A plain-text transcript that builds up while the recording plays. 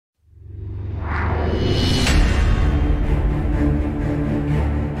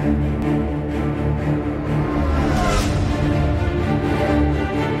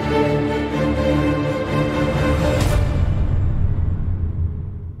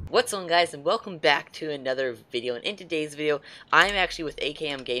What's on, guys, and welcome back to another video. And in today's video, I'm actually with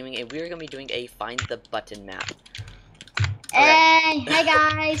AKM Gaming, and we're going to be doing a Find the Button map. Hey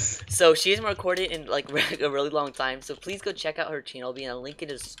guys! So she hasn't recorded in like a really long time, so please go check out her channel. It'll be in a link in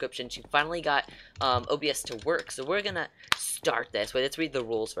the description. She finally got OBS to work, so we're gonna start this. Wait, let's read the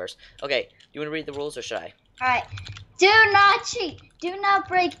rules first. Okay, do you want to read the rules or should I? Alright. Do not cheat. Do not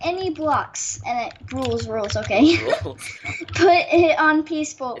break any blocks. And rules, okay? Rules. Put it on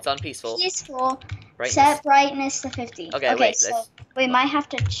peaceful. It's on peaceful. Peaceful. Brightness. Set brightness to 50. Okay, wait. So we might have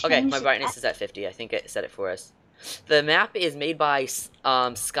to change. Okay, my brightness is at 50. I think it set it for us. The map is made by Sky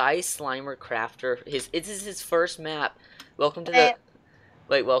Slimer Crafter. This is his first map. Welcome to the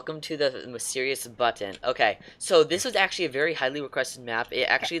welcome to the mysterious button. Okay, so this was actually a very highly requested map. It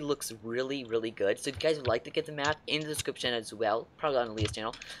actually looks really, really good. So if you guys would like to get the map in the description as well, probably on Leah's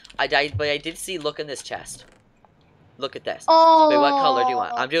channel. But I did see. Look in this chest. Look at this. Oh. Wait, what color do you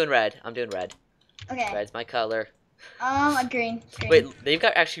want? I'm doing red. Okay. Red's my color. Green. Wait, they've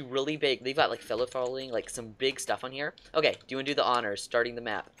got actually really big. They've got like fellow following, like some big stuff on here. Okay, do you want to do the honors, starting the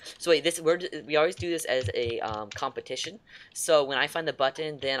map? So wait, we always do this as a competition. So when I find the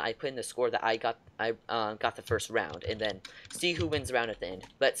button, then I put in the score that I got the first round, and then see who wins the round at the end.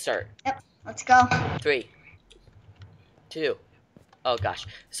 Let's start. Yep, let's go. 3, 2. Oh gosh,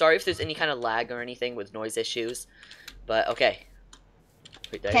 sorry if there's any kind of lag or anything with noise issues, but okay.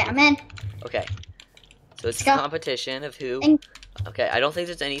 Wait, okay, I'm in. Okay. So it's a competition of who. Okay, I don't think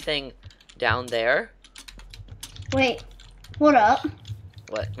there's anything down there. Wait, hold up.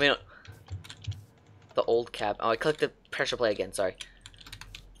 What? Wait, the old cab. Oh, I clicked the pressure play again. Sorry.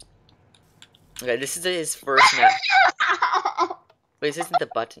 Okay, this is his first map. Wait, this isn't the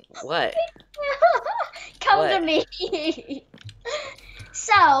button. What? Come to me.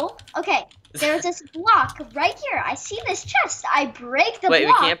 So, okay, there's this block right here. I see this chest. I break the block. Wait,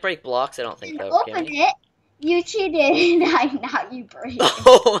 we can't break blocks. I don't think though. Open it. You cheated. Now you break it.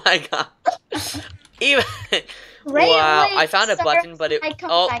 Oh my god. Even. Wow. I found a button, but it.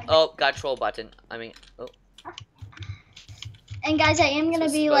 Oh, got troll button. I mean. Oh. And guys, I am gonna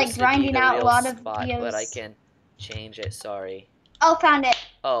be like grinding out a lot of videos. But I can change it. Sorry. Oh, found it.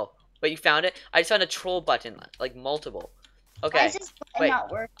 Oh, but you found it? I just found a troll button, like multiple. Okay. Why is this button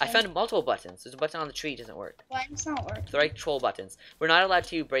not working? I found multiple buttons. There's a button on the tree. It doesn't work. Why it's not working? The right troll buttons. We're not allowed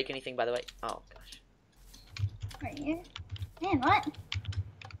to break anything, by the way. Oh gosh. Right here. Man, what?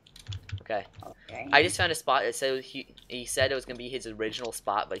 Okay. I just found a spot that said he said it was gonna be his original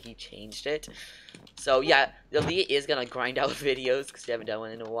spot, but he changed it. So yeah, Leah is gonna grind out videos because you haven't done one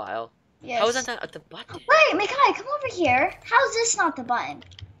in a while. Yes. How is that not the button? Wait, Mikai, come over here. How is this not the button?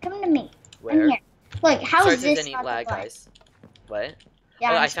 Come to me. Where? I'm here. Look, how is this any not lag, the button? guys? What?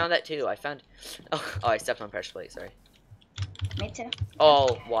 Yeah. Oh, I found that too. I found. Oh, I stepped on pressure plate. Sorry. Me too.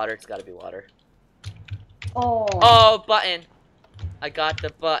 Oh, water. It's gotta be water. Oh. Oh, button. I got the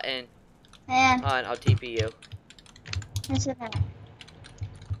button. Man. Hold on, I'll TP you. What's that?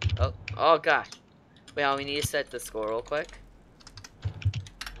 Oh gosh. Wait, we need to set the score real quick.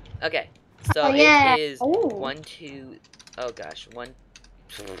 Okay. So it is 1 to. Oh gosh, 1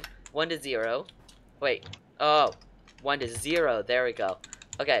 to 0. Wait. Oh, 1 to 0. There we go.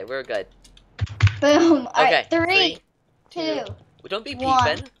 Okay, we're good. Boom. Okay. All right, 3, 2. Don't be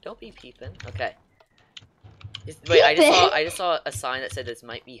 1. peeping. Don't be peeping. Okay. Wait, I just saw a sign that said this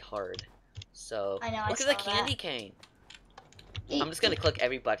might be hard. So I know. look at the candy cane. I'm just gonna click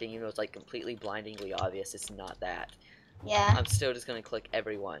every button, even though it's like completely blindingly obvious. It's not that. Yeah. I'm still just gonna click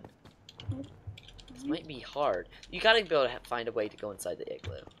every one. This might be hard. You gotta be able to find a way to go inside the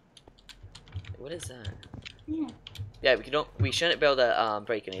igloo. What is that? Yeah. Yeah, we shouldn't be able to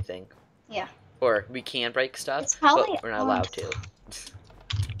break anything. Yeah. Or we can break stuff, It's probably but we're not allowed to.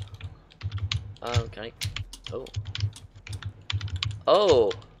 Can I? Oh.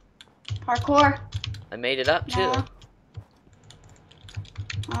 Oh. Parkour. I made it up too.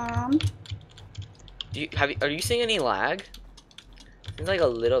 No. Are you seeing any lag? Seems like a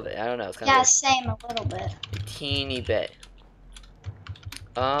little bit. I don't know. It's kind yeah, of same, a little bit. a teeny bit.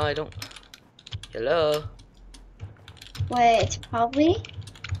 I don't. Hello. Wait, it's probably.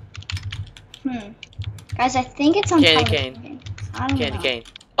 Guys, I think it's on Candy television. cane. I don't Candy know. cane.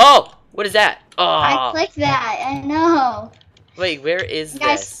 Oh, what is that? Oh. I clicked that. I know. Wait, where is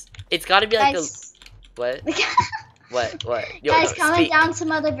Guys, this? It's got to be like guys, what? What? Yo, guys, no, comment speak. down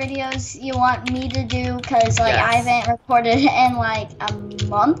some other videos you want me to do, because like Yes. I haven't recorded in like a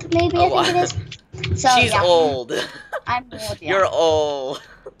month, maybe. I think it is. So She's yeah. old. I'm old. Yeah. You're old.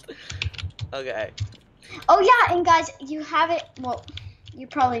 Okay. Oh yeah, and guys, you have it. Well, you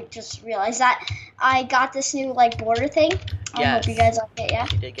probably just realized that I got this new like border thing. I hope you guys like it, yeah?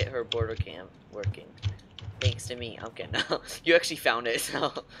 She did get her border cam working. Thanks to me. Okay, no. You actually found it,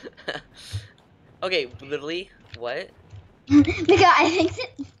 so. Okay, literally, what? Because I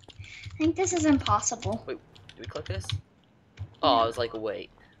think this is impossible. Wait, do we click this? Oh, I was like, wait.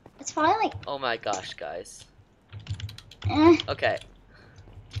 It's probably like. Oh my gosh, guys. Eh. Okay.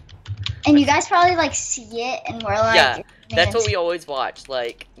 And you guys probably like see it, and we're like. Yeah, that's what we always watch.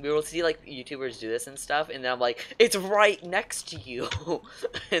 Like, we will see like YouTubers do this and stuff, and then I'm like, it's right next to you,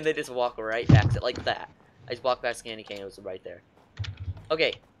 and they just walk right back to like that. I just walked past Candy Cane, it was right there.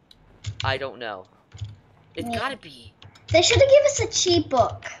 Okay, I don't know. It's gotta be. They should have given us a cheat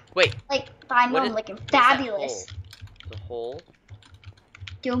book. Wait. Like, find one looking fabulous. The hole?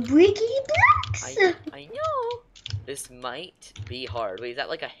 The wiki blocks. I know. This might be hard. Wait, is that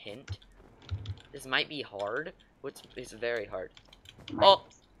like a hint? This might be hard. It's very hard. Oh.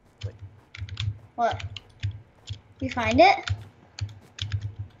 Wait. What? You find it?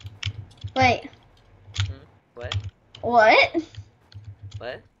 Wait. What? What?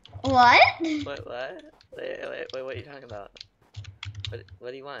 What? What? What? Wait, what are you talking about?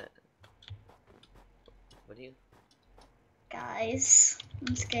 What do you want? What do you... Guys,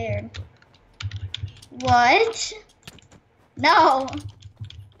 I'm scared. What? No!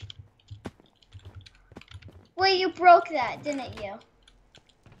 Wait, you broke that, didn't you?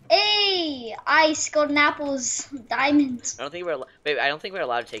 Hey! Ice, golden apples, diamonds. I don't think we're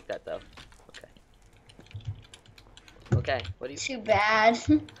allowed to take that though. Okay. Okay, what do you... Too bad.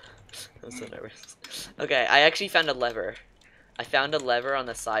 I'm so nervous. Okay, I actually found a lever. I found a lever on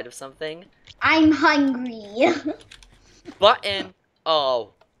the side of something. I'm hungry. Button!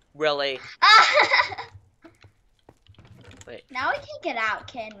 Oh, really? Wait. Now we can't get out,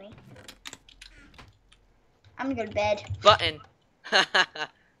 can we? I'm gonna go to bed. Button!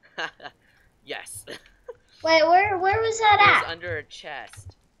 Yes. Wait, where was that It was under a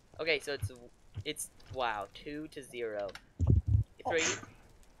chest. Okay, so it's wow, 2-0. 3,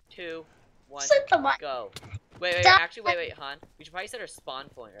 2, 1, go. Wait, actually, wait, hon. We should probably set our spawn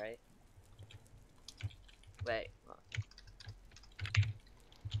point, right? Wait.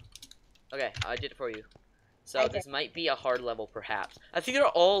 Okay, I did it for you. So this might be a hard level, perhaps. I think they're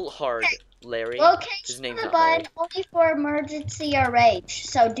all hard, Larry. Location the button only for emergency or rage.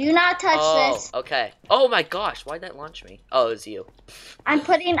 So do not touch this. Oh, okay. Oh my gosh, why'd that launch me? Oh, it was you. I'm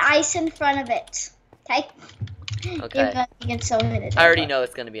putting ice in front of it. Okay? Okay. You can still hit it. I already know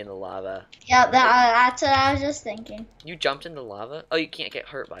it's gonna be in the lava. Yep, that's what I was just thinking. You jumped in the lava? Oh, you can't get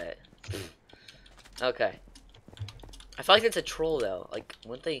hurt by it. Okay. I feel like it's a troll, though. Like,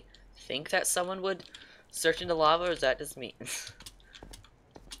 wouldn't they think that someone would search into lava, or is that just me?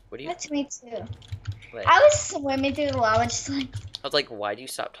 What do you... That's me, too. Wait. I was swimming through the lava, just like... I was like, why do you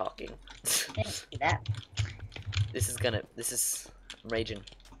stop talking? I didn't see that. This is raging.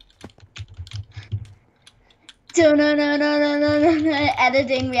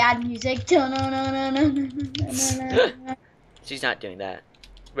 Editing, we add music. She's not doing that.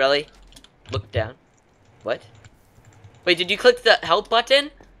 Really? Look down. What? Wait, did you click the help button?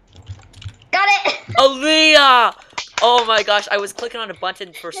 Got it! Aaliyah! Oh my gosh, I was clicking on a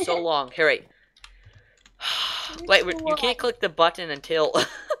button for so long. Here, wait. Wait, you can't click the button until...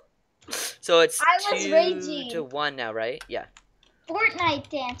 So it's 2-1 now, right? Yeah. Fortnite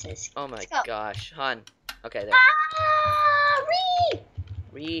dances. Oh my gosh, hon. Okay, there. Ah,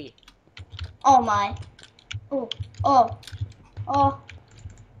 Re. Oh my. Oh,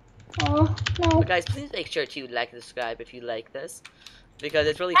 no. But guys, please make sure to like and subscribe if you like this, because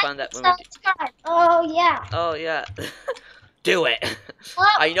it's really fun that when we Oh yeah. Oh yeah. Do it. Oh.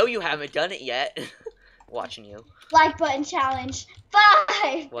 I know you haven't done it yet. Watching you. Like button challenge.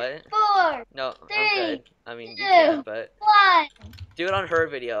 5. What? 4. No, 3. I'm good. I mean, 2, you can, but 1. do it on her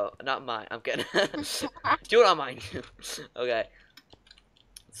video, not mine. I'm kidding. Do it on mine. Okay.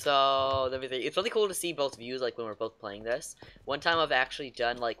 So, let me think. It's really cool to see both views, like, when we're both playing this. One time I've actually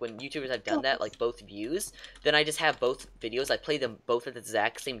done, like, when YouTubers have done that, like, both views, then I just have both videos. I play them both at the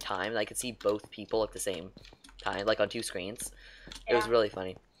exact same time, and I can see both people at the same time, like, on 2 screens. Yeah. It was really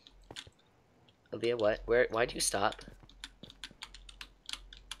funny. Aaliyah, what? Why'd you stop?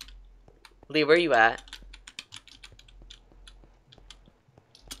 Aaliyah, where are you at?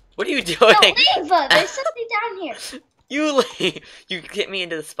 What are you doing? No, leave! There's something down here. You leave! You hit me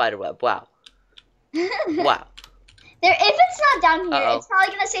into the spider web. Wow. Wow. If it's not down here, it's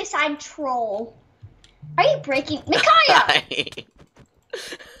probably gonna say side troll. Are you breaking? Micaiah!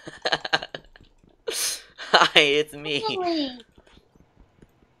 Hi, it's me. Really?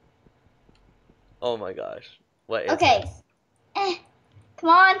 Oh my gosh. What is Okay. this? Come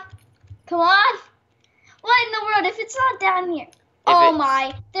on. Come on. What? in the world if it's not down here? Oh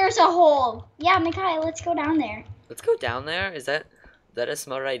my, there's a hole. Yeah, Mikhail, let's go down there. Let's go down there? Is that a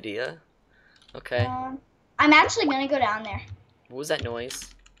smart idea? Okay. I'm actually gonna go down there. What was that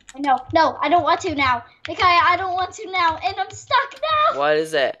noise? No, I don't want to now. Mikhail, I don't want to now, and I'm stuck now. What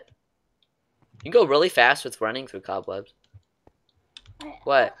is it? You can go really fast with running through cobwebs.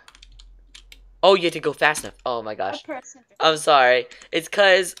 What? Oh, you had to go fast enough. Oh my gosh. I'm sorry. It's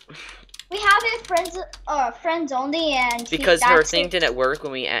because we have it friends only, and because her thing didn't work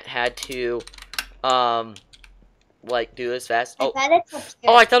when we had to like do this fast. Oh, I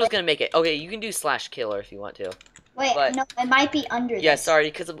thought it was gonna make it. Okay, you can do /killer if you want to. Wait, no, it might be under. Yeah,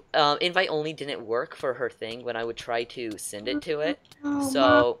 sorry, because invite only didn't work for her thing when I would try to send it to it.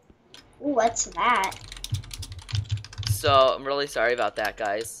 So. Ooh, what's that? So I'm really sorry about that,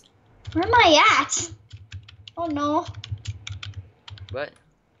 guys. Where am I at? Oh no. What?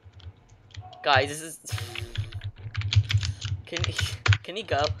 Guys, this is. Can you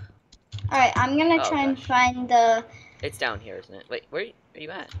go? Alright, I'm gonna try and find the. It's down here, isn't it? Wait, where are you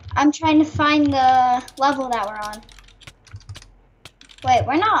at? I'm trying to find the level that we're on. Wait,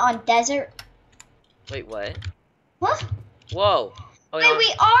 we're not on desert. Wait, what? What? Whoa. Oh, wait,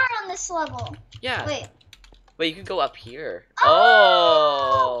 we are on this level. Yeah. Wait, you can go up here.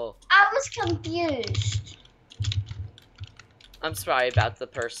 Oh! I was confused. I'm sorry about the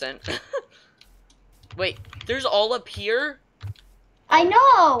person. Wait, there's all up here? I know.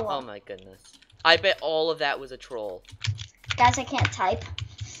 Oh my goodness. I bet all of that was a troll. Guys, I can't type.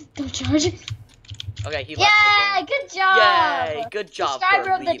 Don't charge it. Okay, he left. Yeah, good job. Yay, good job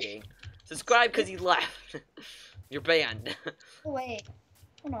for leaving. Subscribe because he left. You're banned. Wait,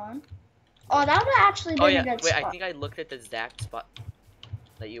 hold on. Oh, that would actually be a good spot. Wait, I think I looked at the exact spot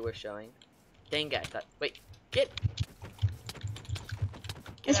that you were showing. Dang it, I thought. Wait, get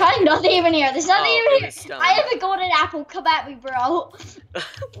There's probably nothing even here. There's nothing even here. Stone. I have a golden apple. Come at me, bro.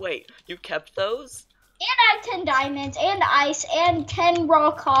 Wait, you kept those? And I have 10 diamonds, and ice, and 10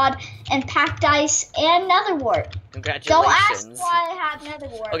 raw cod, and packed ice, and nether wart. Congratulations. Don't ask why I have nether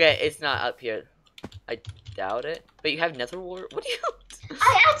wart. Okay, it's not up here. I doubt it. But you have nether wart? What do you...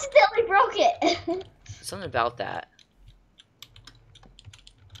 I accidentally broke it. Something about that.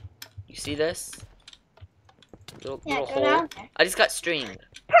 You see this? Little hole. Down there. I just got streamed.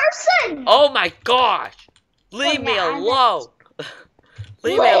 Person! Oh my gosh! Leave me alone!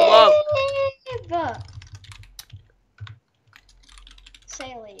 Leave me alone!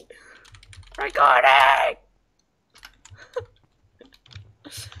 Say leave. Recording! I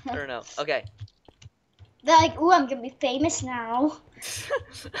don't know. Okay. They're like, ooh, I'm gonna be famous now.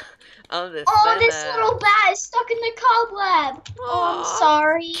 Oh, this little bat is stuck in the cobweb. Oh, I'm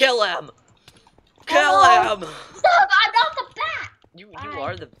sorry. Kill him! Kill him! Stop! I'm not the bat! You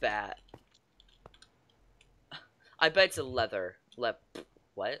are the bat. I bet it's a leather.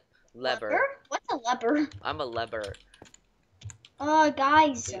 What? Lever. What's a lever? I'm a lever. Oh,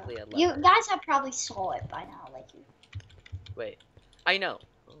 guys. You guys have probably saw it by now, like you. Wait. I know.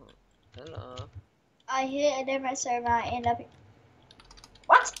 Oh, hello. I hit a different server. I end up.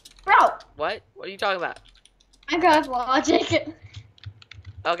 What, bro? What? What are you talking about? Minecraft logic. Okay.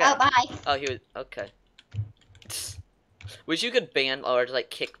 Oh, bye. Oh, he was okay. Wish you could ban or like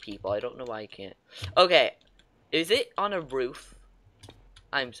kick people. I don't know why you can't. Okay, is it on a roof?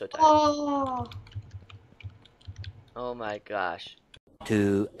 I'm so tired. Oh my gosh.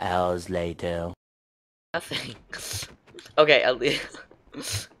 2 hours later. Nothing. Okay, at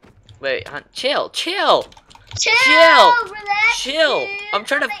least. Wait, hon, chill. Chill. Relax, Chill. Dude. I'm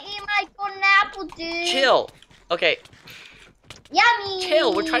trying to eat my golden apple, dude. Chill. Okay. Yummy.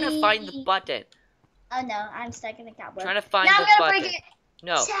 Chill. We're trying to find the button. Oh no, I'm stuck in the cobweb. Trying to find the button. Break it.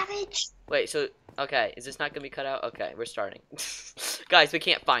 No. Savage. Wait. So okay, is this not gonna be cut out? Okay, we're starting. Guys, we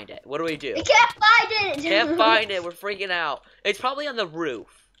can't find it. What do we do? We can't find it. Can't find it. We're freaking out. It's probably on the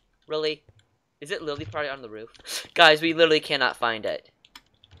roof. Really? Is it literally probably on the roof? Guys, we literally cannot find it.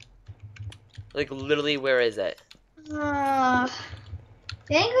 Like, literally, where is it? I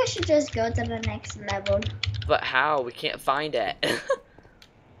think we should just go to the next level. But how? We can't find it.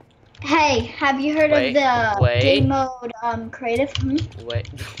 Hey, have you heard of the game mode creative?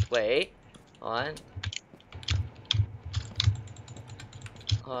 Wait. On.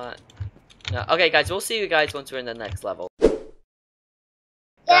 No. Okay, guys, we'll see you guys once we're in the next level. Guys,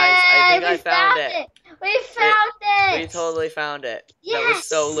 I think I found it. We found it. We totally found it. Yes. That was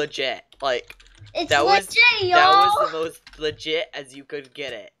so legit. Like, it's legit, y'all. That was the most legit as you could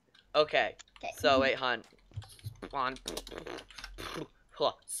get it. Okay. So wait, hon.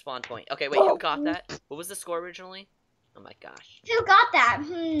 Spawn point. Okay, wait, who got that? What was the score originally? Oh my gosh. Who got that?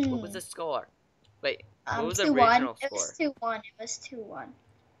 What was the score? Wait, What was the 2-1. original It score? was 2-1. It was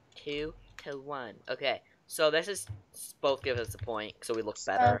 2-1. 2-1. Okay, so this is both give us a point, so we look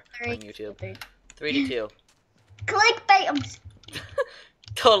better on YouTube. 3-2. Clickbait.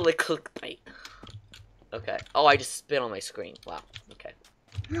 Totally clickbait. Okay. Oh, I just spit on my screen. Wow. Okay.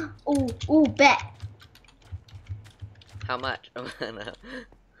 Ooh, bet. How much?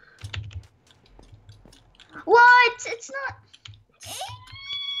 What? It's not.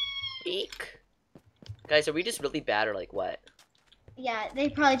 Eek. Guys, are we just really bad or like what? Yeah, they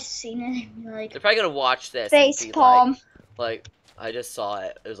probably just seen it and be like. They're probably gonna watch this. Face and be palm. like, I just saw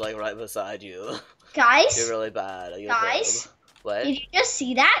it. It was like right beside you. Guys. You're really bad. Guys. What? Did you just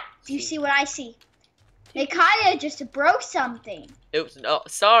see that? Do you see what I see? Micaiah just broke something. Oops. No.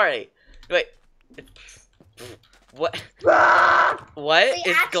 Sorry. Wait. What? What? Wait,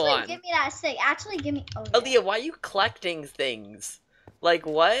 It's gone. Give me that stick. Actually, give me. Oh, Aaliyah, why are you collecting things? Like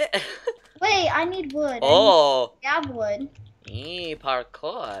what? Wait, I need wood. Oh. I have wood.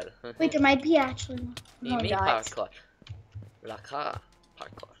 Parkour. Wait, there might be actually more dots. Parkour. Parkour.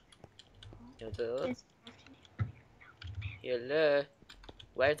 Hello. Hello.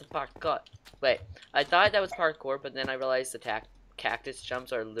 Where's the parkour? Wait, I thought that was parkour, but then I realized the cactus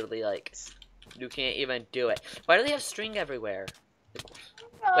jumps are literally like, you can't even do it. Why do they have string everywhere?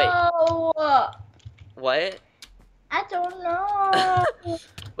 No. What? I don't know.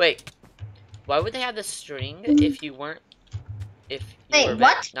 Wait, why would they have the string if you weren't? Wait,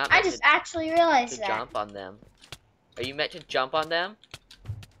 what? I just actually realized that. Jump on them. Are you meant to jump on them?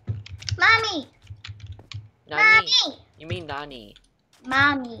 Mommy. Nani. Mommy. You mean Nani?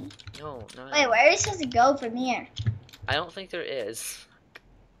 Mommy. No, Nani. Wait, where are you supposed to go from here? I don't think there is.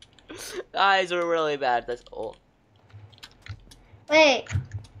 Guys, we're really bad. That's all. Wait.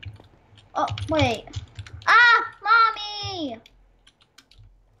 Oh, wait. Ah, Mommy!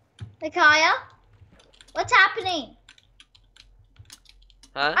 Micaiah? What's happening?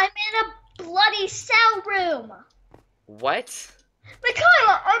 Huh? I'm in a bloody cell room. What?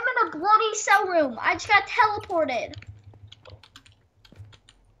 Micaiah, I'm in a bloody cell room. I just got teleported.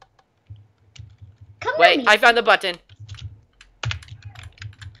 Come to me. Wait, I found the button.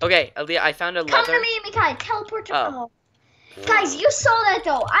 Okay, Aaliyah, I found a leather. Come to me, Micaiah. Teleport to. Oh. Guys, you saw that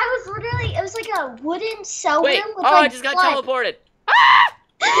though. I was literally, it was like a wooden cell room with I like just got blood. teleported.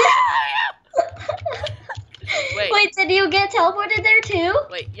 Wait, did you get teleported there too?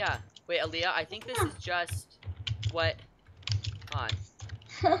 Wait, yeah. Wait, Aaliyah, I think this is just what. Hold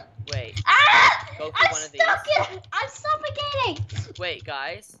on. Wait. Ah! Go through one of these. I'm suffocating. Wait,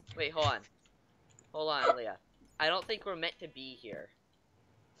 guys. Wait, hold on. Hold on, Aaliyah. I don't think we're meant to be here.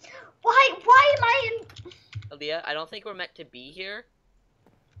 Why am I in? Aaliyah, I don't think we're meant to be here.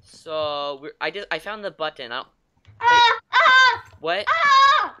 So I found the button. What?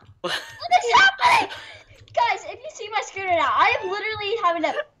 What is happening? Guys, if you see my screen right now, I am literally having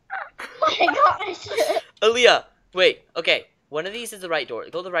a. Oh my gosh. Aaliyah, wait. Okay, one of these is the right door.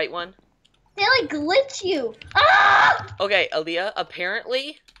 Go the right one. They like glitch you. Okay, Aaliyah.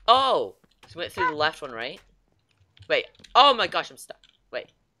 Apparently. Oh, she went through the left one, right? Wait. Oh my gosh, I'm stuck.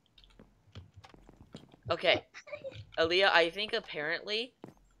 Wait. Okay, Aaliyah. I think apparently.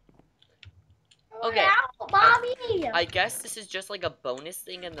 Okay. Ow, Mommy. I guess this is just like a bonus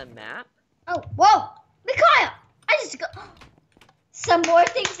thing in the map. Oh, whoa, Micaiah! I just got some more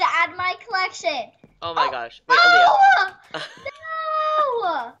things to add to my collection. Oh my gosh. Wait, no! Aaliyah.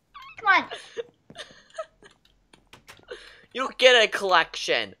 No! Come on. You get a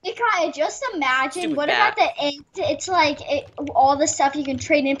collection. Micaiah, just imagine Stupid what bat. about the end? It's like all the stuff you can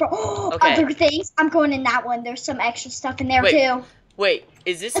trade in for other things. I'm going in that one. There's some extra stuff in there too. Wait,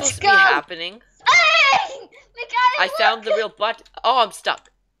 is this Let's supposed to be happening? Hey! Micaiah, I found the real button. Oh, I'm stuck.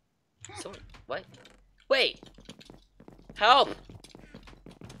 So, what? Wait. Help.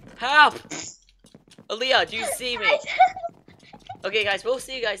 Help. Aaliyah, do you see me? Okay, guys, we'll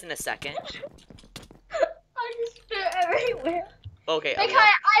see you guys in a second. I just spit everywhere. Okay, Micaiah, Aaliyah.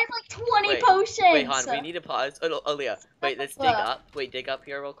 I have like 20 potions. Wait, hon, we need to pause. Oh, no, Aaliyah, wait, let's dig up. Wait, dig up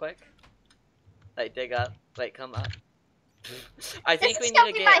here real quick. Like, dig up. Wait, come up. I think we need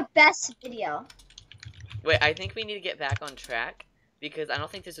to get my best video. Wait, I think we need to get back on track because I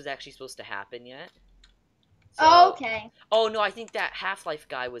don't think this was actually supposed to happen yet. So... Okay. Oh no, I think that Half-Life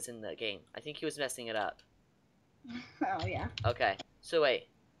guy was in the game. I think he was messing it up. Oh yeah. Okay. So wait.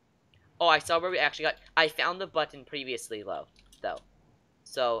 Oh, I saw where we actually got. I found the button previously, though.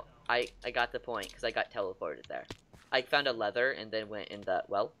 So I got the point because I got teleported there. I found a leather and then went in the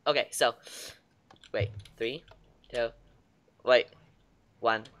well. Okay, so wait, 3, 2, wait,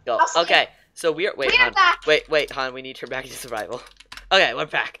 1, go. Okay, so we're hon. Back. Wait, hon. We need to turn back to survival. Okay, we're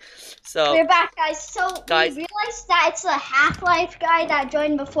back. So we're back, guys. So guys, we realized that it's the Half-Life guy that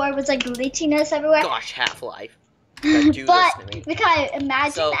joined before was like glitching us everywhere. gosh, Half-Life. Do But this to me. because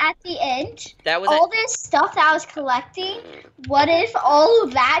imagine So, at the end, that was all this stuff that I was collecting. What if all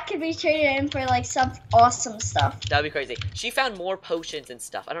of that could be traded in for like some awesome stuff? That'd be crazy. She found more potions and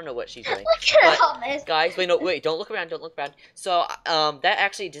stuff. I don't know what she's doing. Look at all this. Guys, wait, no, wait, don't look around, don't look around. So, that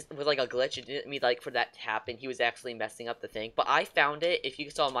actually just was like a glitch. It didn't mean like for that to happen. He was actually messing up the thing. But I found it. If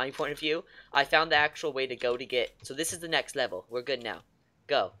you saw my point of view, I found the actual way to go to get. So this is the next level. We're good now.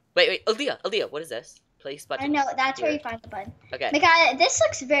 Go. Wait, Aaliyah, what is this? Place button. I know, that's where you find the button. Okay. Because this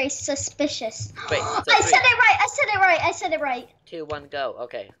looks very suspicious. Wait, so I said it right. 2, 1, go.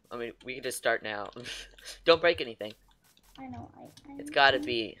 Okay. I mean, we can just start now. Don't break anything. I know. It's gotta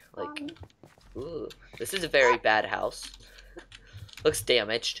be, like... Ooh. This is a very bad house. Looks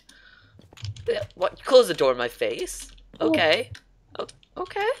damaged. What? Close the door in my face. Okay. Oh,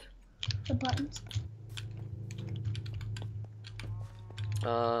 okay. The buttons.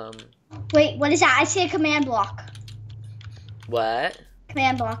 Wait, what is that? I see a command block. What?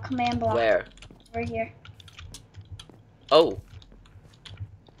 Command block. Where? Over here. Oh.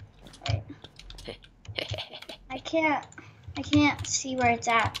 Right. I can't see where it's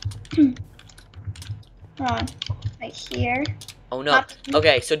at. Hold on. Right here. Oh no.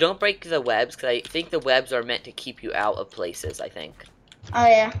 Okay, so don't break the webs, because I think the webs are meant to keep you out of places, I think. Oh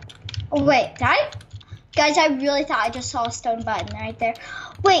yeah. Oh wait, guys, I really thought I just saw a stone button right there.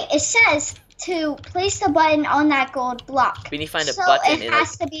 Wait, it says to place the button on that gold block. We need to find a button. So it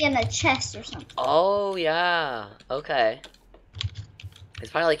has to be in a chest or something. Oh yeah. Okay.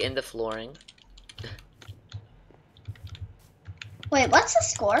 It's probably like in the flooring. Wait, what's the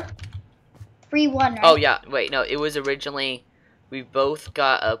score? 3-1, right? Oh yeah. Wait, no. It was originally we both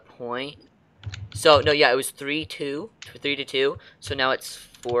got a point. So no, yeah, it was 3-2, 3-2. So now it's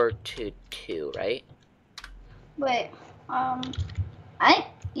 4-2, right? Wait,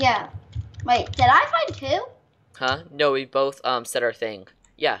 yeah. Wait, did I find 2? Huh? No, we both said our thing.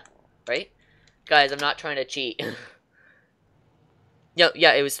 Yeah, right? Guys, I'm not trying to cheat.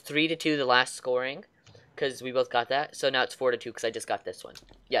 Yeah, it was 3-2 the last scoring, because we both got that. So now it's 4-2 because I just got this one.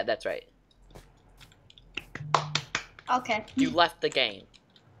 Yeah, that's right. Okay. You left the game.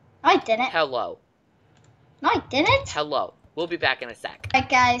 No, I didn't. Hello. No, I didn't. Hello. We'll be back in a sec. Alright,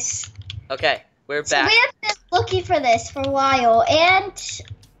 guys. Okay, we're So back. we have been looking for this for a while, and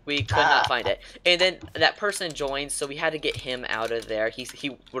We could not find it. And then that person joined, so we had to get him out of there. He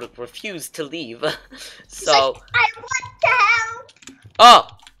refused to leave. So... like, I want to help. Oh!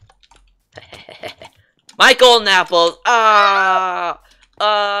 My golden apples!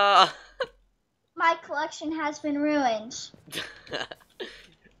 My collection has been ruined. Yeah.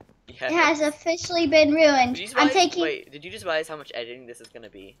 It has officially been ruined. I'm taking... Wait, did you just realize how much editing this is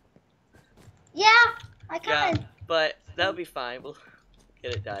gonna be? Yeah, I kind of... But that'll be fine. We'll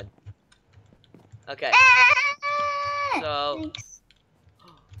get it done. Okay. So... Thanks.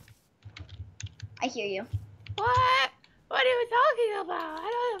 I hear you. What? What are you talking about? I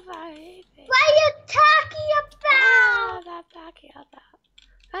don't know about anything. What are you talking about? I'm not talking about.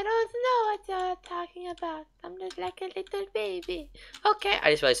 I don't know what you're talking about. I'm just like a little baby. Okay,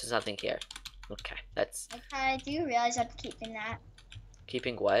 I just realized there's nothing here. Okay, that's... I do realize I'm keeping that.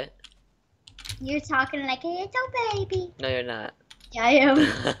 Keeping what? You're talking like a little baby. No, you're not. Yeah, I am.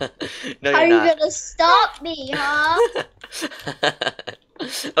 No, Are you're you not. gonna stop me, huh?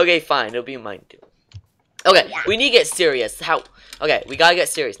 Okay, fine. It'll be mine too. Okay, Yeah. we need to get serious. How? Okay, we gotta get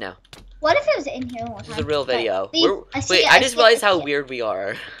serious now. What if it was in here one This time? is a real video. Wait, I just realized how weird we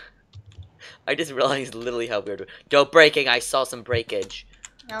are. I just realized literally how weird we are. Don't breaking. I saw some breakage.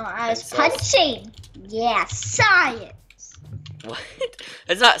 No, I was punching. Yeah, science. What?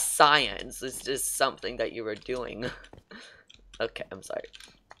 It's not science. It's just something that you were doing. Okay, I'm sorry.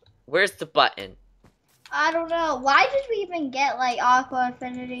 Where's the button? I don't know. Why did we even get like Aqua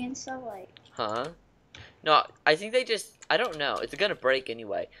Affinity and stuff like? Huh? No, I think they just... I don't know. It's gonna break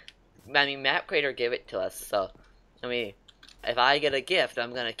anyway. I mean, Map Creator gave it to us, so... I mean, if I get a gift,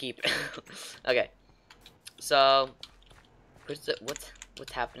 I'm gonna keep it. Okay. So...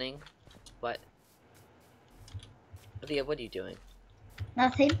 What's happening? What? Leah, what are you doing?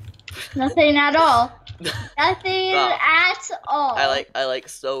 Nothing. Nothing at all. Nothing Wow. at all. I like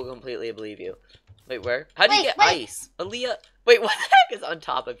so completely believe you. Wait, where? How do you get wait. ice? Aaliyah, wait, what the heck is on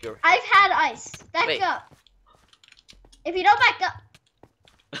top of your head? I've had ice. Back Wait. up. If you don't back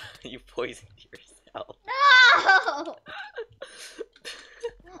up. You poisoned yourself. No!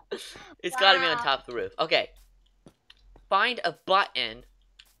 It's gotta be on Wow. top of the roof. Okay. Find a button.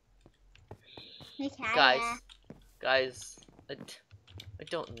 Okay. Guys. I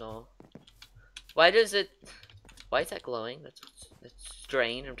don't know. Why is that glowing? That's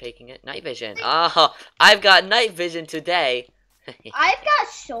strange. I'm taking it. Night vision. Oh, I've got night vision today. I've got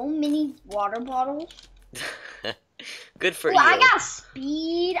so many water bottles. Good for Ooh, you. I got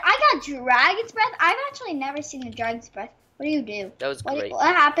speed. I got dragon's breath. I've actually never seen a dragon's breath. What do you do? That was great.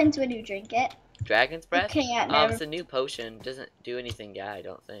 What happens when you drink it? Dragon's breath? Never. It's a new potion. Doesn't do anything yet, I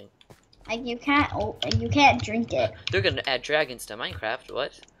don't think. Like you can't drink it. They're gonna add dragons to Minecraft.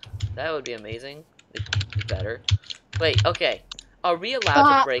 What? That would be amazing. It'd be better. Wait, okay. Are we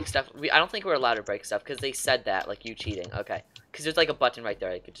allowed to break stuff? I don't think we're allowed to break stuff because they said that, like you cheating. Okay. Because there's like a button right there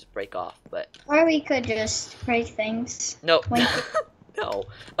I could just break off, but. Or we could just break things. No. No.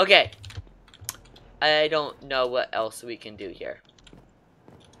 Okay. I don't know what else we can do here.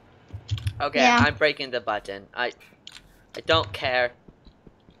 Okay, yeah. I'm breaking the button. I don't care.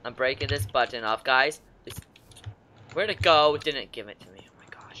 I'm breaking this button off, guys. Where'd it go? It didn't give it to me. Oh my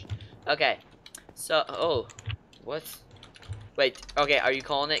gosh. Okay. So, oh. What? Wait, okay, are you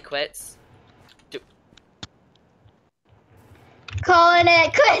calling it quits? Calling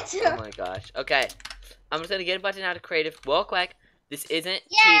it quits! Oh my gosh. Okay. I'm just gonna get a button out of creative real quick. This isn't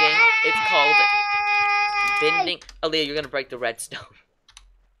cheating. It's called bending. Aaliyah, you're gonna break the redstone.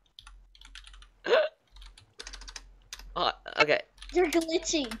 Oh, okay. You're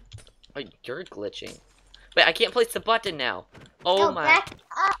glitching. Oh, you're glitching. Wait, I can't place the button now. Oh no, my. Back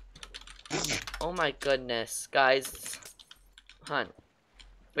up. Oh my goodness, guys. Hun.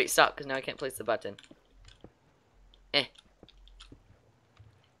 Wait, stop, because now I can't place the button.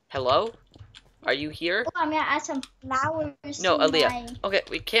 Hello? Are you here? Oh, I'm gonna add some flowers. No, Aaliyah. Okay,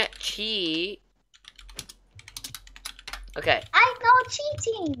 we can't cheat. Okay. I'm not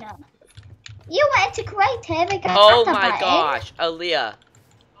cheating. You went to creative. Oh my gosh, Aaliyah.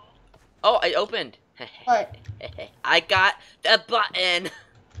 Oh, I opened. What? I got the button.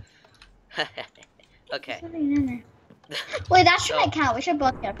 Okay. Wait, that shouldn't count. We should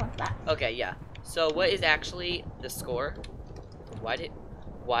both get about that. Okay, yeah. So what is actually the score? Why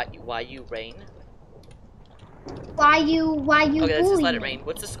you rain? Why you Okay, let's just let it rain.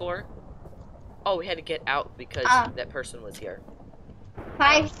 What's the score? Oh, we had to get out because that person was here.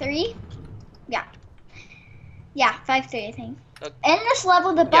 5-3? Yeah. Yeah, 5-3 I think. Okay. In this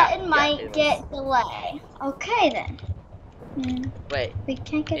level the button might get delay. Okay then. Wait. We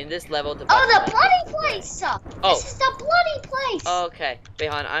can't get in this level the button. Oh, the bloody place! Oh. This is the bloody place! Okay. Wait,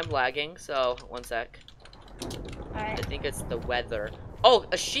 hon, I'm lagging, so 1 sec. Alright. I think it's the weather. Oh,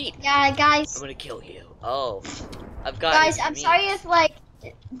 a sheep! Yeah, guys. I'm gonna kill you. Oh. I've got Guys, I'm sorry if like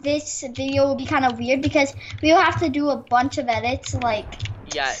this video will be kind of weird because we will have to do a bunch of edits like.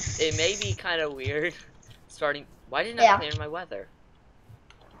 Yeah, it may be kind of weird. Starting. Why didn't I clear my weather?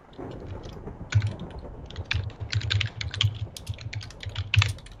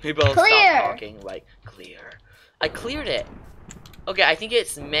 We both stopped talking. Like clear. I cleared it. Okay, I think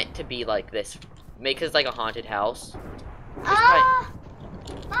it's meant to be like this. Make it like a haunted house.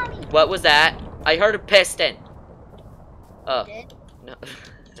 Mommy. What was that? I heard a piston. Oh. You did? No.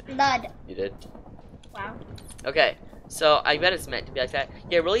 Blood. You did? Wow. Okay, so I bet it's meant to be like that.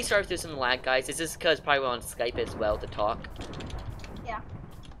 Yeah, really sorry if there's some lag, guys. This is because probably we're on Skype as well to talk. Yeah.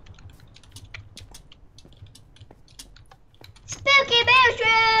 Spooky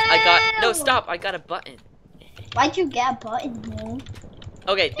bedroom! No, stop! I got a button. Why'd you get a button, man?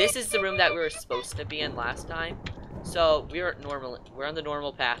 Okay, this is the room that we were supposed to be in last time. So we're on the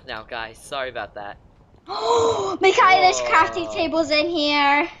normal path now, guys. Sorry about that. Oh, Mikhail, there's crafting tables in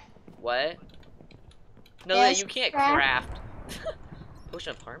here. What? No, you can't craft.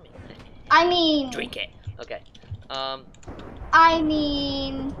 Potion of harmony. I mean. Drink it. Okay. I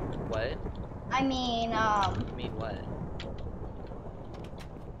mean. What? I mean. You mean what?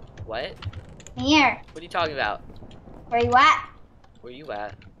 What? Here. What are you talking about? Where you at? Where you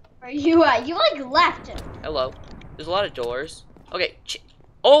at? Where you at? You like left. Hello. There's a lot of doors. Okay.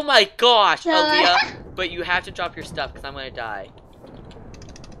 Oh my gosh, Aaliyah. But you have to drop your stuff because I'm gonna die.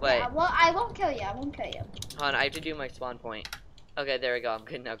 Wait. Yeah, well, I won't kill you. I won't kill you. Hold on, I have to do my spawn point. Okay, there we go. I'm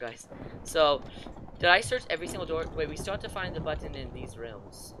good now, guys. So, did I search every single door? Wait, we still have to find the button in these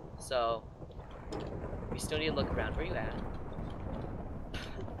rooms. So, we still need to look around. Where you at?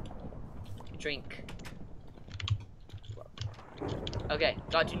 Drink. Okay,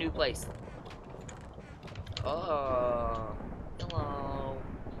 got to new place. Oh, hello.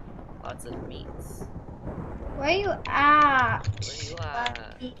 Lots of meats. Where you at? Where you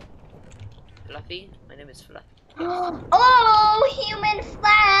at? Fluffy? My name is Fluffy. Oh, human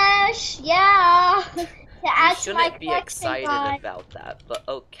flesh! Yeah. You shouldn't be excited about that, but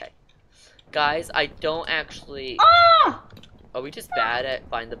okay. Guys, I don't actually. Ah! Are we just bad at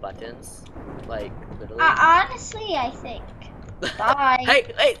find the buttons? Like, literally? Honestly, I think. Bye.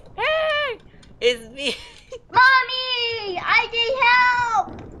 Hey! It's me! Mommy! I need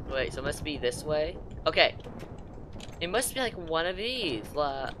help! Wait, so it must be this way? Okay. It must be like one of these.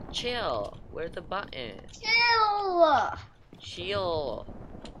 Chill. Where's the button? Chill.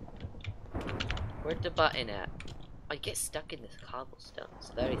 Where's the button at? I get stuck in this cobblestone. It's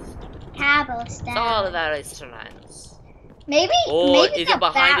very stupid. Cobblestone. It's all very strange. Maybe. Oh, maybe is it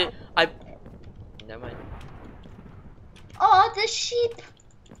behind it? Never mind. Oh, the sheep.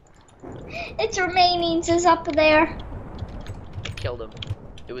 Its remainings is up there. I killed him.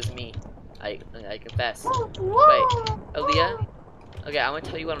 It was me. I confess. Whoa. Wait, Aaliyah? Okay, I want to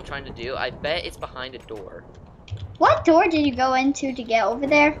tell you what I'm trying to do. I bet it's behind a door. What door did you go into to get over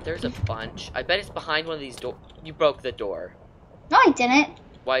there? There's a bunch. I bet it's behind one of these doors. You broke the door. No, I didn't.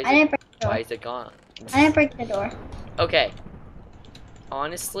 Why I didn't break the door. Why is it gone? I didn't break the door. Okay.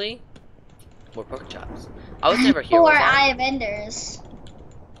 Honestly, more pork chops. I was never here. Or Was I? Eye of Enders.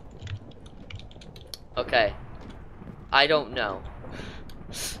 Okay. I don't know.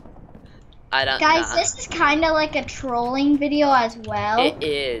 I don't. Guys, this is kind of like a trolling video as well. It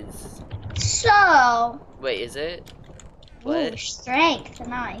is. So. Wait, is it? Ooh, What? strength.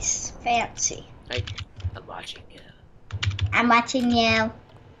 Nice. Fancy. I'm watching you. I'm watching you.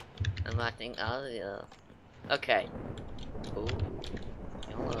 I'm watching all of you. Okay. Ooh.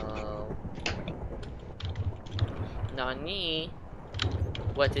 Hello. Nani?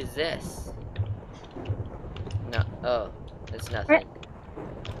 What is this? No. Oh, it's nothing.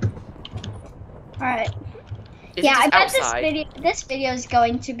 Alright. Is Yeah, it I just bet outside? this video is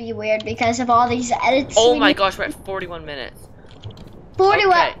going to be weird because of all these edits. Oh my gosh, we're at 41 minutes.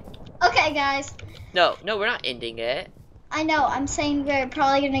 41. Okay. Okay, guys. No, we're not ending it. I know. I'm saying we're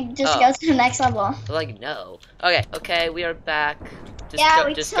probably gonna just Oh. go to the next level. Like, no. Okay, we are back. Just Yeah, don't,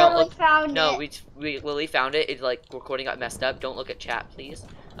 we just totally don't look. found No, it. we Lily found it. It's like recording got messed up. Don't look at chat, please.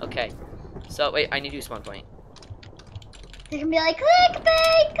 Okay. So wait, I need to do spawn point. They can be like,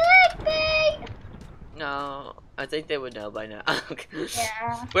 clickbait, clickbait. No, I think they would know by now. Okay.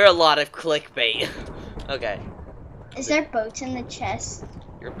 Yeah. We're a lot of clickbait. Okay. Is there boats in the chest?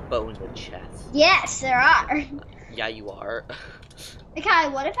 You're bow in the chest. Yes, there are. Yeah, you are. Okay,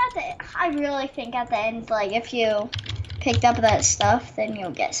 what if I really think at the end, like, if you picked up that stuff, then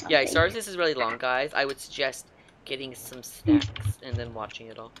you'll get something. Yeah, sorry if this is really long, guys. I would suggest getting some snacks and then watching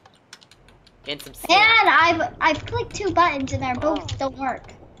it all. And some snacks. And I've clicked 2 buttons and they both don't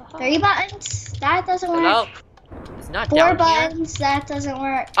work. 3 buttons, that doesn't work. Hello? It's not 4 down here. buttons, that doesn't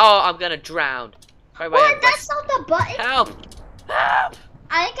work. Oh, I'm gonna drown. What? That's not the button. Help! Help!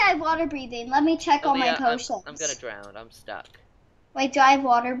 I think I have water breathing. Let me check all my Aaliyah, potions. I'm gonna drown. I'm stuck. Wait, do I have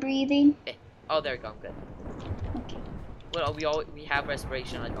water breathing? Oh, there we go. I'm good. Okay. Well, we have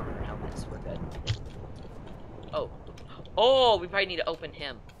respiration like on our helmets. We're good. Oh, we probably need to open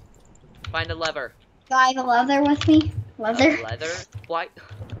him. Find a lever. Do I have a leather with me? Leather? A leather? Why?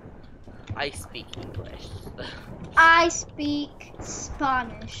 I speak English. I speak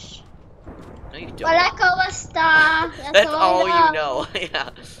Spanish. No, you don't. Hola, ¿cómo está? That's all you know. Yeah.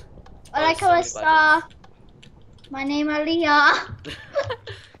 Hola, Oh, so ¿cómo many está? My name is Leah.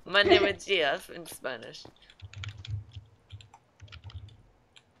 My name is Jeff in Spanish.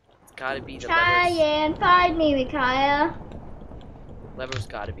 It's gotta be the Try lever's. and find me, Micaiah. Lever's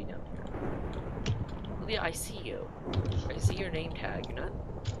gotta be down here. Leah, I see you. I see your name tag. You're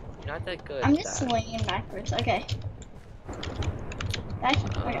not that good. I'm at just that. swinging backwards. Okay.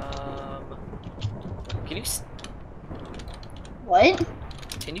 Okay. Can you What?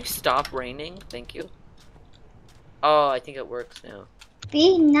 can you stop raining? Thank you. Oh, I think it works now.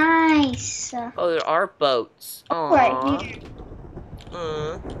 Be nice. Oh, there are boats. Right Aww.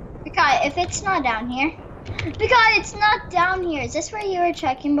 here. Micaiah, if it's not down here. Micaiah, it's not down here. Is this where you were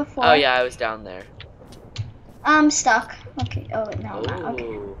checking before? Oh yeah, I was down there. I'm stuck. Okay. Oh, no, I'm not. Okay.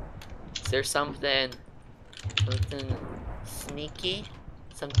 Ooh. Is there something sneaky?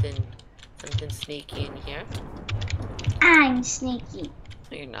 Something sneaky in here? I'm sneaky.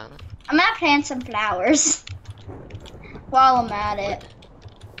 No, you're not. I'm gonna plant some flowers while I'm at it.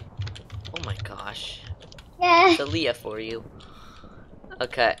 Oh my gosh. Yeah. It's Aaliyah for you.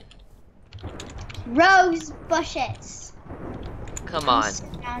 Okay. Rose bushes. Come on.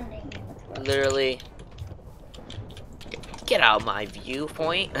 Surrounding me with roses. Literally. Get out of my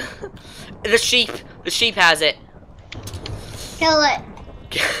viewpoint. The sheep. The sheep has it. Kill it.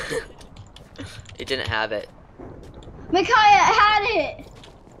 It didn't have it. Micaiah had it.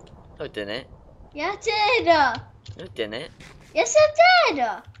 No, it didn't. Yeah, it did. No, it didn't. Yes, it did.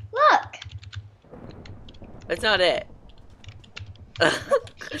 Look. That's not it.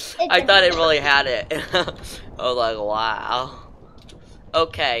 I thought it really had it. I was like, wow.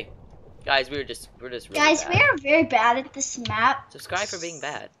 Okay, guys, we're just really guys, bad. we are very bad at this map. Subscribe for being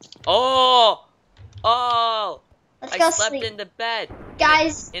bad. Oh, oh! Let's go I slept sleep. in the bed,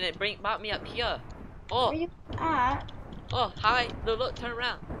 Guys, and it brought me up here. where Oh, you at? oh, hi! Look, turn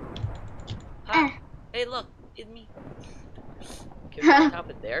around. Hi. Hey, look, it's me. Can we get on top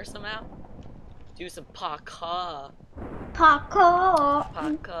of there somehow? Do some parkour.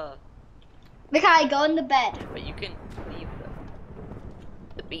 Parkour. Mikai, go in the bed. But you can leave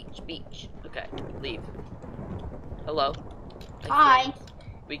the beach. Okay, leave. Hello. Hi.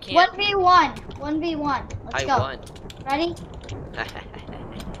 We can't. 1v1. 1v1. Let's go. I won. Ready?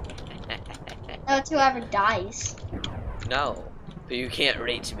 No, it's whoever dies. No, but you can't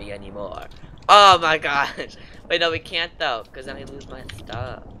reach me anymore. Oh my gosh. Wait, no, we can't though, because then I lose my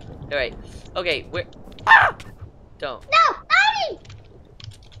stuff. Alright. Okay, where? Ah! Don't. No, Daddy!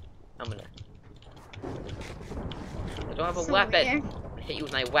 I'm gonna. I don't have a So weapon. weird. I hit you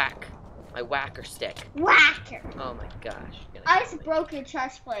with my whacker stick. Whacker. Oh my gosh. You're gonna I kill just me. broke your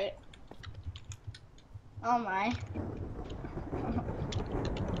chest plate. Oh my.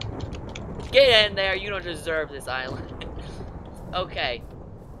 Get in there. You don't deserve this island. Okay.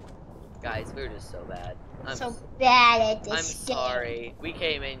 Guys, we're just so bad. So bad at this I'm game. sorry. We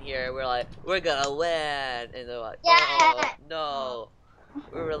came in here, we're like, we're gonna win. And they're like, Yeah. oh, no.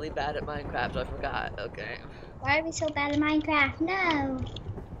 We're really bad at Minecraft, I forgot. Okay. Why are we so bad at Minecraft? No.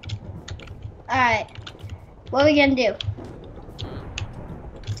 Alright. What are we gonna do?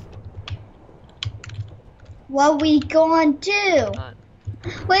 What we gonna do?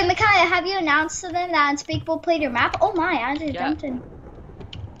 Wait, Micaiah, have you announced to them that Unspeakable played your map? Oh my, I just jumped in.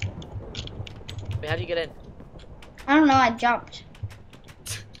 Wait, how'd you get in? I don't know, I jumped.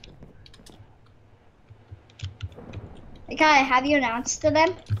 Micaiah, have you announced to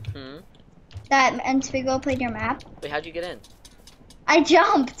them that Unspeakable played your map? Wait, how'd you get in? I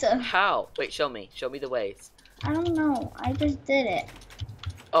jumped. How? Wait, show me. Show me the ways. I don't know, I just did it.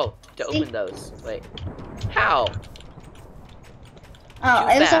 Oh, to open those. Wait. How? Oh, Too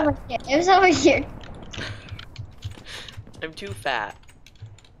it was fat. over here. It was over here. I'm too fat.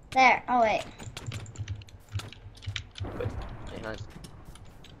 There. Oh wait. Wait, hon.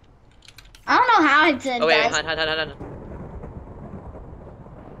 I don't know how I did Oh wait, that. hon.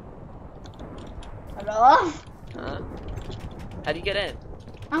 Hello? Huh? How'd you get in?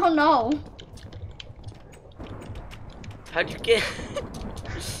 I don't know. How'd you get?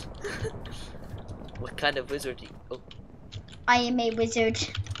 What kind of wizard? Oh, I am a wizard.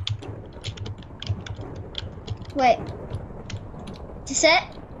 Wait. This it?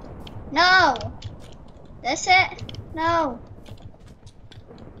 No. This it? No.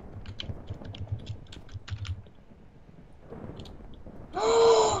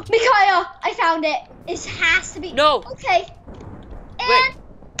 Micaiah, I found it. It has to be. no! Okay. And Wait.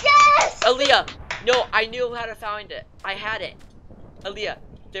 yes. Aaliyah! No, I knew how to find it. I had it. Aaliyah,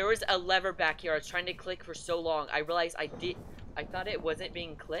 there was a lever back here. I was trying to click for so long. I realized I thought it wasn't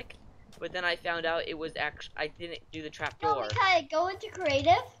being clicked, but then I found out it was actually. I didn't do the trap No, door. Micaiah, go into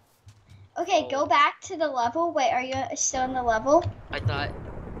creative. Okay, Oh. go back to the level. Wait, are you still in the level? I thought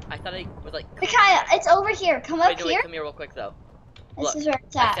it was like. Micaiah, it's over here. Come up Wait, no, here. wait, come here real quick though. This Look, is where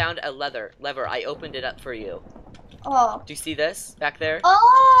it's I at. found a lever. I opened it up for you. Oh. Do you see this back there?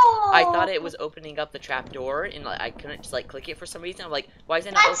 Oh. I thought it was opening up the trap door, and like I couldn't just like click it for some reason. I'm like, why is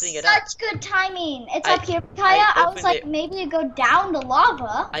it not That's opening it up? such good timing. It's I- up here, Micaiah. I was opened like, it- maybe you go down the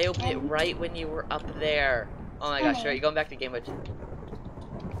lava. I opened it right when you were up there. Oh my gosh, are you going back to game mode?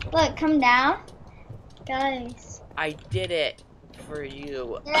 Look, come down. Guys. I did it for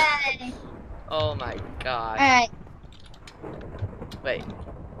you. Yay. Oh my gosh. Alright. Wait.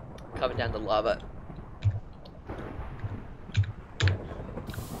 Coming down the lava.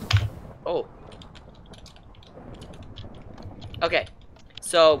 Oh. Okay.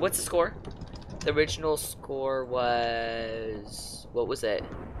 So, what's the score? The original score was... What was it?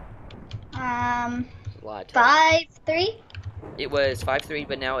 A lot. 5-3. It was 5-3,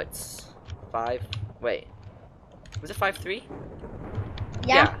 but now it's 5... Wait. Was it 5-3?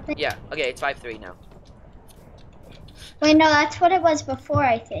 Yeah. Yeah. Okay, it's 5-3 now. Wait, no, that's what it was before,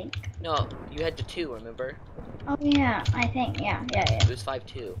 I think. No, you had the 2, remember? Oh, yeah, I think. Yeah. It was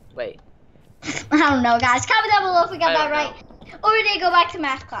 5-2. Wait. I don't know, guys. Comment down below if we got I that don't right. Or we need to go back to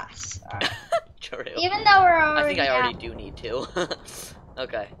math class. True. Even though we're I already think I already out. do need to.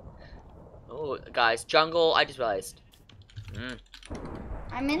 Okay. Oh, guys, jungle, I just realized.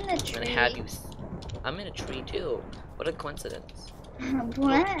 I'm in the I'm tree. gonna have you... I'm in a tree, too. What a coincidence.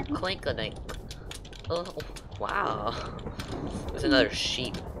 What? Clink-a-dink. Oh, wow. There's another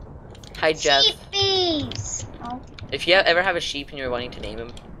sheep. Hi, Jeff. Sheepies. Oh. If you ever have a sheep and you're wanting to name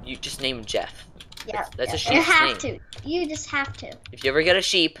him, you just name him Jeff. Yeah. That's a sheep's You have name. to. You just have to. If you ever get a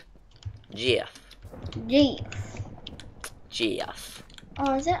sheep, Jeff. Jeff.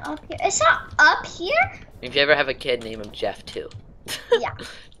 Oh, is it up here? It's not up here? If you ever have a kid, name him Jeff too. Yeah.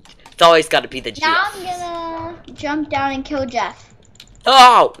 It's always got to be the Jeff. Now I'm gonna jump down and kill Jeff.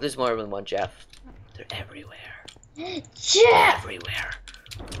 Oh! There's more than one Jeff. They're everywhere. Jeff! Everywhere,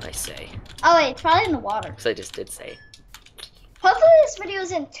 I say. Oh wait, it's probably in the water. Because I just did say. Hopefully this video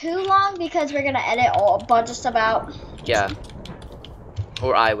isn't too long because we're gonna edit a bunch of stuff out. Yeah.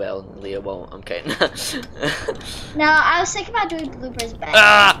 Or I will, Leah won't. I'm kidding. No, I was thinking about doing bloopers back.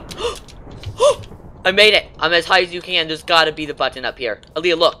 Ah! I made it! I'm as high as you can. There's gotta be the button up here.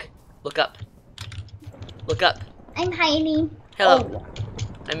 Aaliyah, look. Look up. Look up. I'm hiding. Hello. Oh.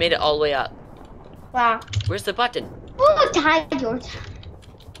 I made it all the way up. Wow. Where's the button? Oh, Tiger.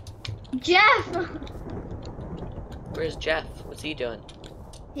 Jeff! Where's Jeff? What's he doing?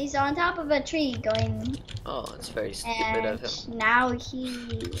 He's on top of a tree going. Oh, it's very stupid of him. And now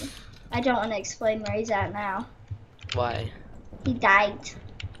I don't want to explain where he's at now. Why? He died.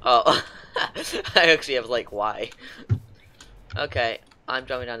 Oh. I actually have like, why? Okay. I'm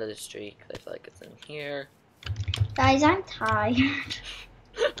jumping down to this tree because I feel like it's in here. Guys, I'm tired.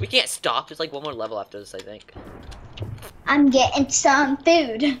 We can't stop. There's like one more level after this, I think. I'm getting some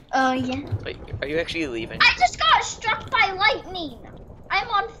food. Oh, yeah. Wait, are you actually leaving? I just got struck by lightning. I'm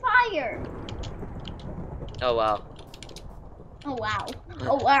on fire. Oh, wow. Oh, wow.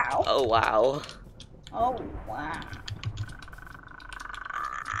 Oh, wow. Oh, wow. Oh, wow.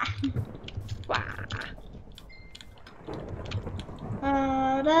 Wow.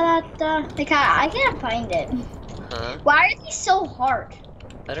 I can't find it. Huh? Why are these so hard?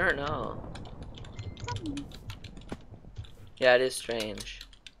 I don't know. Yeah, it is strange.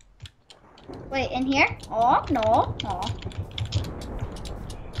 Wait, in here? Oh, no. Oh.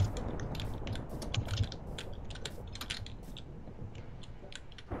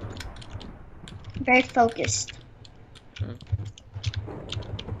 Very focused. Hmm.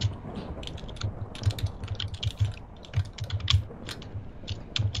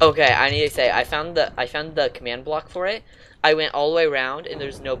 Okay, I need to say I found the command block for it. I went all the way around and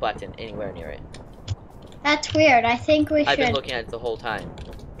there's no button anywhere near it. That's weird. I think we I've been should looking at it the whole time.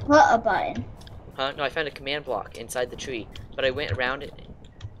 put a button. Huh? No, I found a command block inside the tree, but I went around it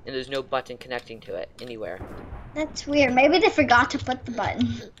and there's no button connecting to it anywhere. That's weird. Maybe they forgot to put the button.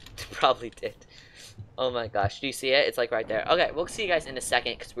 Probably did. Oh my gosh, do you see it? It's like right there. Okay, we'll see you guys in a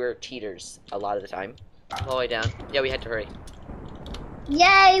second because we're cheaters a lot of the time. All the way down. Yeah, we had to hurry.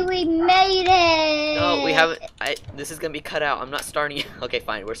 Yay, we made it! No, we haven't. This is gonna be cut out. I'm not starting. Okay,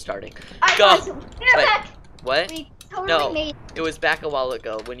 fine, we're starting. Alright, Go. guys, we're Wait, back. what? We totally No, made it was back a while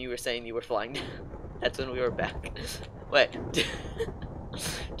ago when you were saying you were flying. That's when we were back. Wait.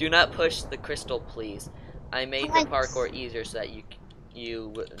 Do not push the crystal, please. I made the parkour easier so that you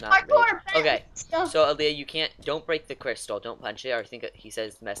would not Parkour, rage. Okay, stuff. so Aaliyah, you can't. Don't break the crystal. Don't punch it, or I think he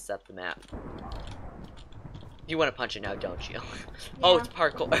says messes up the map. You want to punch it now, don't you? Oh, it's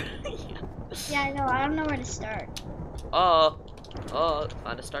parkour. Yeah, I know. I don't know where to start. Oh,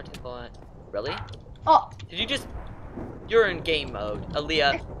 found a starting point. Really? Oh, Did you just? You're in game mode,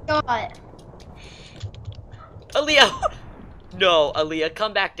 Aaliyah. God. Aaliyah. No, Aaliyah,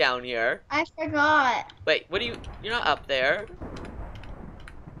 come back down here. I forgot. Wait, what are you? You're not up there.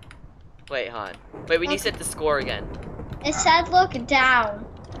 Wait, hon. Wait, we need to set the score again. It said look down.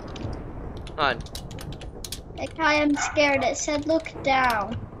 Hon. I'm scared. It said look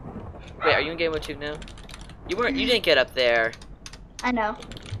down. Wait, are you in game mode 2 now? You weren't. You didn't get up there. I know.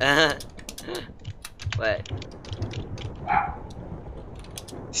 What?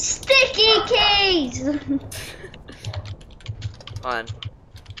 Sticky keys! On.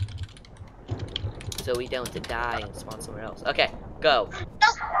 So we don't have to die and spawn somewhere else. Okay, go.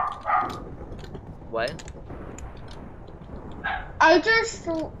 What?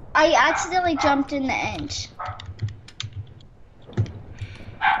 I accidentally jumped in the inch.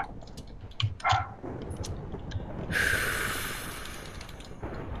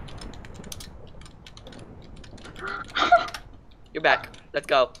 You're back. Let's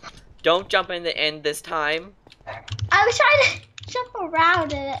go. Don't jump in the end this time. I was trying to jump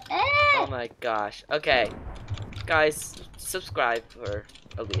around it. Oh my gosh. Okay. Guys, subscribe for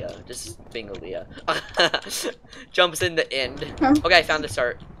Aaliyah. Just being Aaliyah. Jumps in the end. Okay, I found the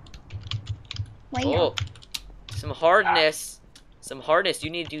start. Wait. Oh. Some hardness. Some hardness. You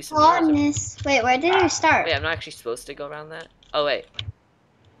need to do some Hardness. Wait, where did you start? Wait, I'm not actually supposed to go around that? Oh, wait.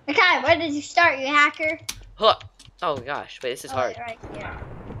 Okay, where did you start, you hacker? Huh. Oh gosh, wait, this is hard. Right here.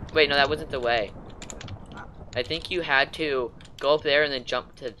 Wait, no, that wasn't the way. I think you had to go up there and then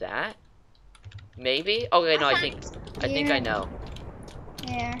jump to that. Maybe? Okay, no, I think I know.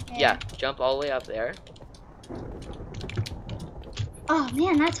 Here. Yeah, jump all the way up there. Oh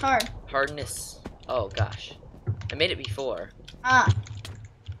man, that's hard. Hardness. Oh gosh, I made it before.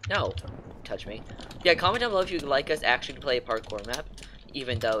 No, touch me. Yeah, comment down below if you'd like us actually to play a parkour map,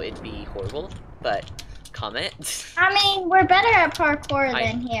 even though it'd be horrible. But comment. I mean, we're better at parkour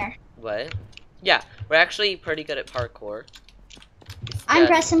than here. What? Yeah, we're actually pretty good at parkour. I'm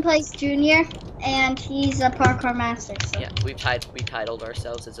Preston Place Jr. and he's a parkour master. So. Yeah, we titled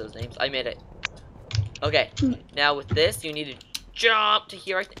ourselves as those names. I made it. Okay, now with this, you need to jump to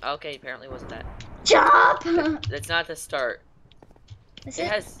here. Okay, apparently it wasn't that. Jump! That's not the start. Is it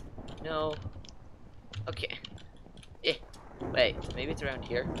has no. Okay. Wait, maybe it's around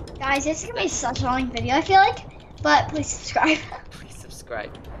here. Guys, this is gonna be such a long video, I feel like. But please subscribe. Please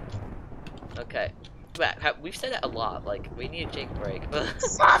subscribe. Okay. We've said that a lot. Like, we need to take a break.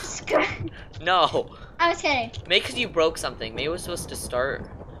 Subscribe. No. I was kidding. Maybe because you broke something. Maybe it was supposed to start.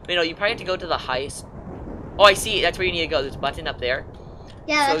 Wait, no, you probably have to go to the highest. Oh, I see. That's where you need to go. There's a button up there.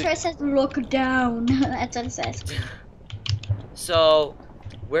 Yeah, that's where it says look down. That's what it says. So,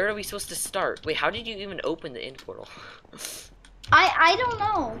 where are we supposed to start? Wait, how did you even open the end portal? I don't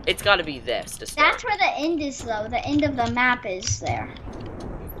know. It's got to be this to start. That's where the end is, though. The end of the map is there.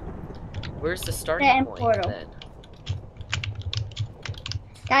 Where's the starting point portal. then?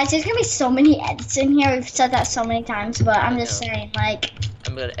 Guys, there's gonna be so many edits in here. We've said that so many times, but I'm just saying, like.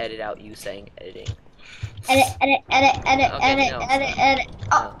 I'm gonna edit out you saying editing. Edit. Okay, Edit.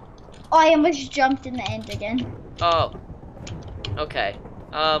 Oh, I almost jumped in the end again. Oh. Okay.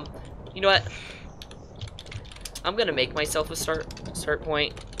 You know what? I'm gonna make myself a start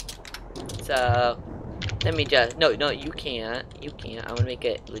point. So let me just no, you can't. I'm gonna make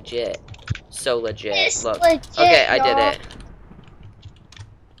it legit. So legit. It's Look. legit, Okay, I did it.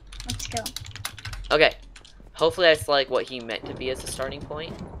 Let's go. Okay. Hopefully that's like what he meant to be as a starting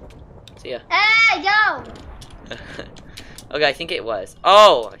point. See ya. Hey, yo! Okay, I think it was.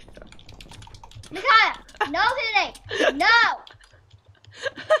 Oh! Micaiah! No hitting! No!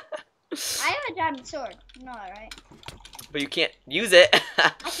 I have a diamond sword. You know that, right? But you can't use it.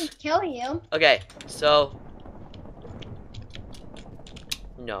 I can kill you. Okay, so...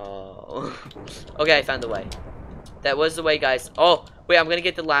 No. Okay, I found the way. That was the way, guys. Oh, wait, I'm gonna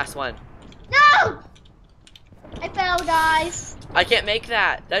get the last one. No! I fell, guys. I can't make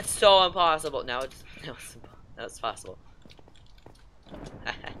that. That's so impossible. Now it's possible.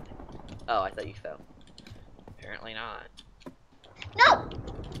 Oh, I thought you fell. Apparently not. No!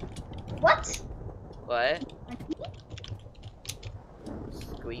 What? What?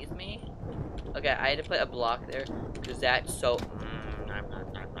 Squeeze me? Okay, I had to put a block there because that's so.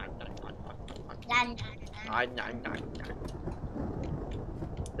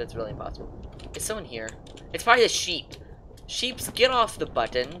 That's really impossible. Is someone here? It's probably a sheep. Sheeps, get off the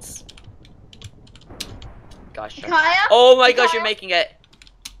buttons. Gosh. Micaiah? Oh my gosh, you're making it.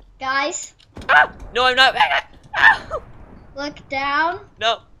 Guys. Ah! No, I'm not. Ah! Look down.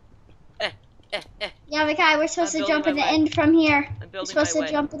 No. Yeah, Micaiah, we're supposed to jump at the end from here. We're supposed to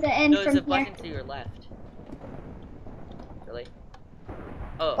jump at the end from here. No, there's a here. button to your left. Really?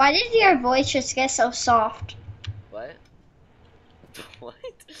 Oh. Why did your voice just get so soft? What? What?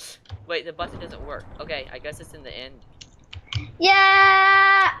 Wait, the button doesn't work. Okay, I guess it's in the end.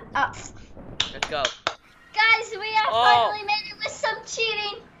 Yeah! Oh. Let's go. Guys, we have finally made it with some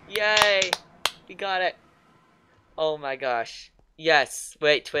cheating. Yay! We got it. Oh my gosh. Yes.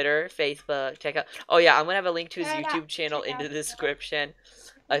 Wait, Twitter, Facebook, check out. Oh yeah, I'm gonna have a link to his YouTube channel in the description.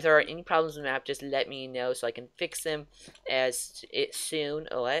 If there are any problems with the map, just let me know so I can fix them soon.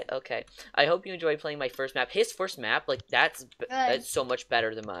 Oh, what? Okay. I hope you enjoyed playing my first map. His first map, like that's so much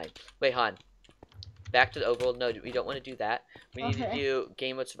better than mine. Wait, hon. Back to the overworld. No, we don't want to do that. We need to do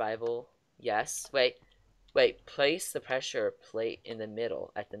game mode survival. Yes. Wait. Place the pressure plate in the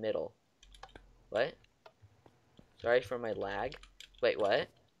middle. At the middle. What? Sorry for my lag. Wait, what?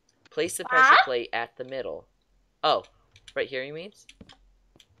 Place the pressure plate at the middle. Oh, right here you means?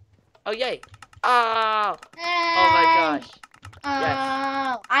 Oh, yay. Oh! Hey. Oh my gosh. Yes.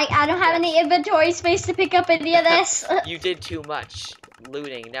 I don't have any inventory space to pick up any of this. You did too much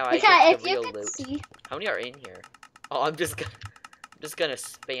looting. Now okay, I get the if real you can loot. see. How many are in here? Oh, I'm just gonna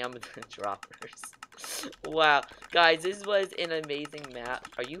spam the droppers. Wow, guys, this was an amazing map.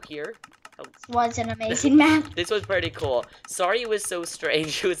 Are you here? This was an amazing map. This was pretty cool. Sorry it was so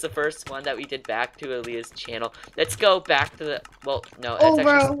strange. It was the first one that we did back to Aaliyah's channel. Let's go back to the... Well, no.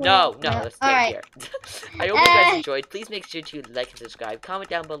 No, let's stay here. I hope you guys enjoyed. Please make sure to like and subscribe. Comment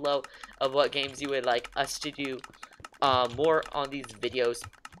down below of what games you would like us to do more on these videos.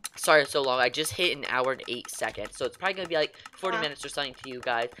 Sorry it's so long. I just hit an hour and 8 seconds. So it's probably going to be like 40 minutes or something to you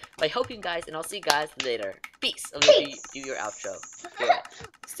guys. But I hope you guys, and I'll see you guys later. Peace. Peace. Do your outro. Do it.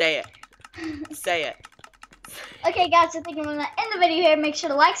 Say it. Say it. Okay, guys, I think I'm going to end the video here. Make sure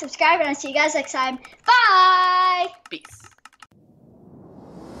to like, subscribe, and I'll see you guys next time. Bye! Peace.